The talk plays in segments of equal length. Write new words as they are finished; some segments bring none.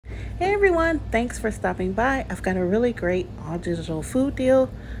Hey everyone, thanks for stopping by. I've got a really great all digital food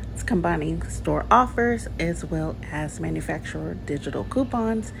deal. It's combining store offers as well as manufacturer digital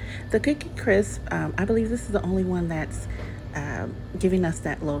coupons. The Cookie Crisp, I believe this is the only one that's giving us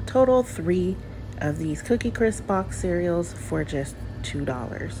that low total. 3 of these Cookie Crisp box cereals for just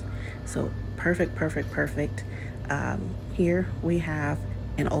 $2. So perfect. Here we have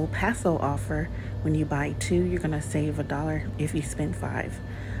an Old Paso offer. When you buy 2, you're gonna save $1 if you spend 5.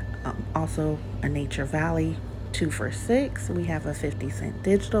 Also a Nature Valley 2 for $6. We have a 50-cent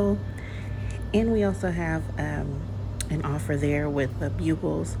digital, and we also have an offer there with the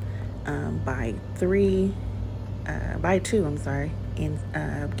Bugles, buy 2,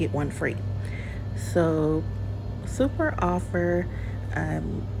 and get 1 free. So super offer.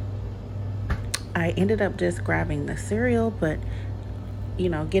 I ended up just grabbing the cereal, but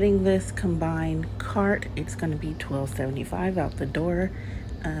getting this combined cart, it's going to be $12.75 out the door.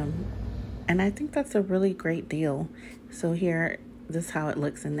 And I think that's a really great deal. So here, this is how it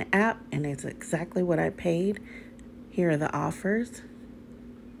looks in the app, and it's exactly what I paid. Here are the offers.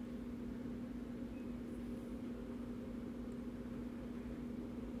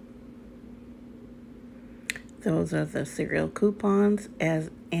 Those are the cereal coupons and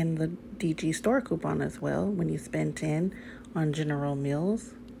the DG store coupon as well when you spend 10 on General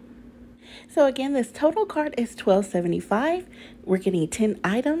Mills. So again, this total cart is $12.75. We're getting 10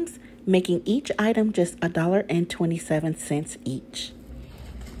 items, making each item just $1.27 each.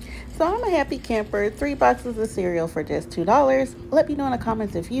 So I'm a happy camper. 3 boxes of cereal for just $2. Let me know in the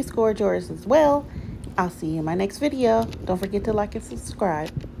comments if you scored yours as well. I'll see you in my next video. Don't forget to like and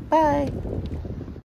subscribe. Bye.